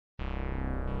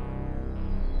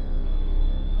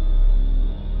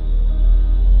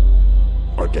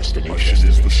destination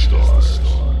is the stars.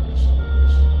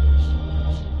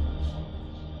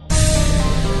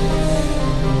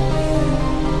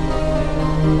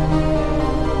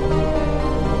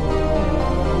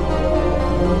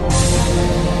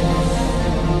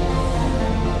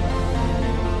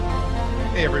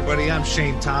 Hey everybody, I'm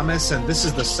Shane Thomas, and this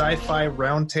is the Sci-Fi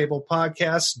Roundtable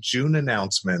Podcast June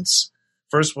announcements.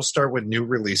 First, we'll start with new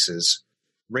releases.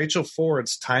 Rachel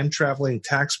Ford's Time-Traveling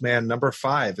Taxman number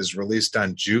 5 is released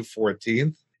on June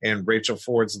 14th, and Rachel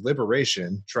Ford's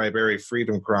Liberation, Triberry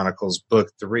Freedom Chronicles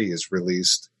Book 3 is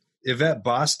released. Yvette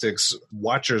Bostick's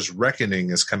Watcher's Reckoning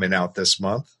is coming out this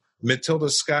month. Matilda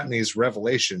Scotney's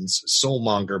Revelations,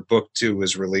 Soulmonger Book 2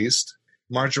 is released.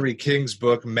 Marjorie King's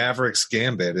book Maverick's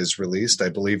Gambit is released. I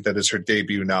believe that is her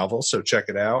debut novel, so check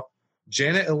it out.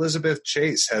 Janet Elizabeth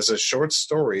Chase has a short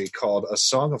story called A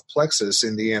Song of Plexus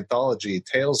in the anthology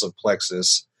Tales of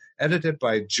Plexus, edited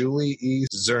by Julie E.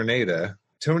 Zerneda.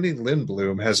 Tony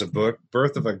Lindblom has a book,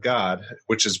 Birth of a God,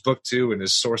 which is book 2 in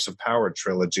his Source of Power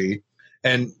trilogy.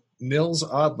 And Nils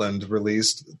Odland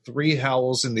released Three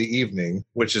Howls in the Evening,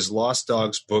 which is Lost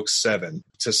Dogs Book 7.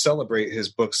 To celebrate his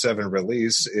Book 7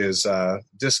 release is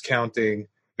discounting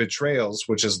Betrayals,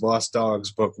 which is Lost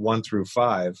Dogs Book 1 through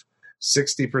 5,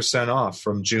 60% off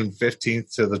from June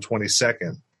 15th to the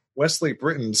 22nd. Wesley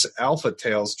Britton's Alpha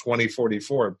Tales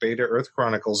 2044 Beta Earth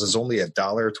Chronicles is only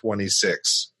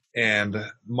 $1.26.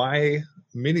 And my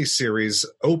miniseries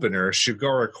opener,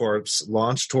 Shugara Corp's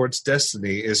Launch Towards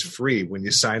Destiny, is free when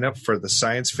you sign up for the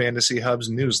Science Fantasy Hub's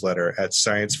newsletter at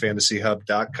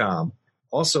sciencefantasyhub.com.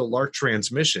 Also, Lark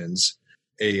Transmissions,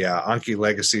 a Anki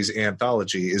Legacies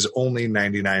anthology, is only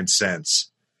 99 cents.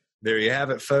 There you have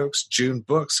it, folks. June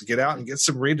books. Get out and get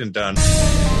some reading done.